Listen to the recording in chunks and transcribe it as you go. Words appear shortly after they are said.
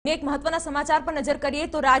એક મહત્વના સમાચાર પર નજર કરીએ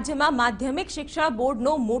તો રાજ્યમાં માધ્યમિક શિક્ષણ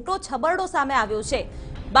બોર્ડનો મોટો છબરડો સામે આવ્યો છે।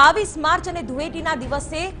 22 માર્ચ અને ધૂળેટીના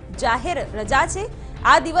દિવસે જાહેર રજા છે।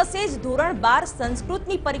 આ દિવસે જ ધોરણ 12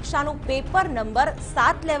 સંસ્કૃતની પરીક્ષાનું પેપર નંબર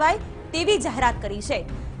 7 લેવાય તેવી જાહેરાત કરી છે।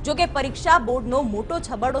 જો કે પરીક્ષા બોર્ડનો મોટો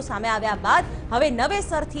છબરડો સામે આવ્યા બાદ હવે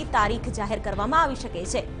નવેસરથી તારીખ જાહેર કરવામાં આવી શકે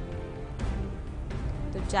છે।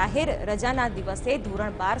 તો જાહેર રજાના દિવસે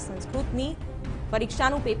ધોરણ 12 સંસ્કૃતની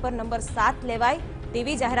પરીક્ષાનું પેપર નંબર 7 લેવાય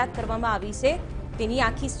તેવી જાહેરાત કરવામાં આવી છે। તેની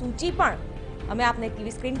આખી સૂચિ પણ અમે આપને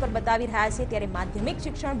ટીવી સ્ક્રીન પર બતાવી રહ્યા છીએ। ત્યારે માધ્યમિક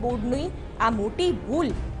શિક્ષણ બોર્ડની આ મોટી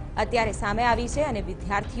ભૂલ અત્યારે સામે આવી છે અને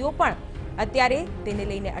વિદ્યાર્થીઓ પણ અત્યારે તેને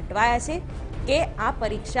લઈને અટવાયા છે કે આ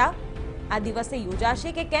પરીક્ષા આ દિવસે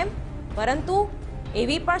યોજાશે કે કેમ। પરંતુ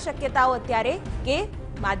એવી પણ શક્યતાઓ અત્યારે કે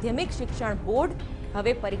માધ્યમિક શિક્ષણ બોર્ડ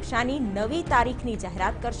હવે પરીક્ષાની નવી તારીખની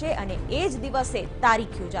જાહેરાત કરશે અને એ જ દિવસે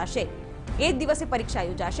તારીખ યોજાશે, એ જ દિવસે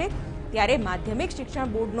પરીક્ષા યોજાશે। ત્યારે માધ્યમિક શિક્ષણ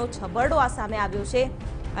બોર્ડનો છબરડો આ સામે આવ્યો છે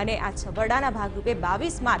અને આ છબરડાના ભાગરૂપે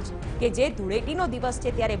 22 માર્ચ કે જે ધૂળેટીનો દિવસ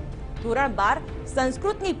છે ત્યારે ધોરણ 12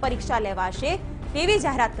 સંસ્કૃતની પરીક્ષા લેવાશે તેવી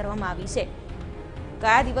જાહેરાત કરવામાં આવી છે।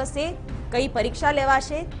 કયા દિવસે કઈ પરીક્ષા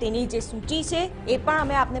લેવાશે તેની જે સૂચિ છે એ પણ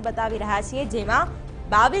અમે આપને બતાવી રહ્યા છીએ, જેમાં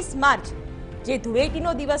 22 માર્ચ જે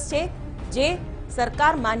ધૂળેટીનો દિવસ છે, જે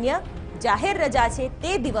સરકાર માન્ય જાહેર રજા છે,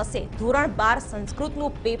 તે દિવસે ધોરણ 12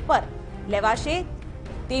 સંસ્કૃતનું પેપર લેવાશે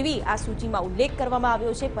તેવી આ સૂચિમાં ઉલ્લેખ કરવામાં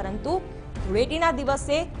આવ્યો છે। પરંતુ ધૂળેટીના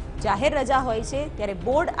દિવસે જાહેર રજા હોય છે ત્યારે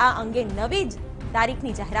બોર્ડ આ અંગે નવી જ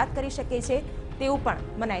તારીખની જાહેરાત કરી શકે છે તેવું પણ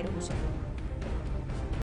મનાઈ રહ્યું છે।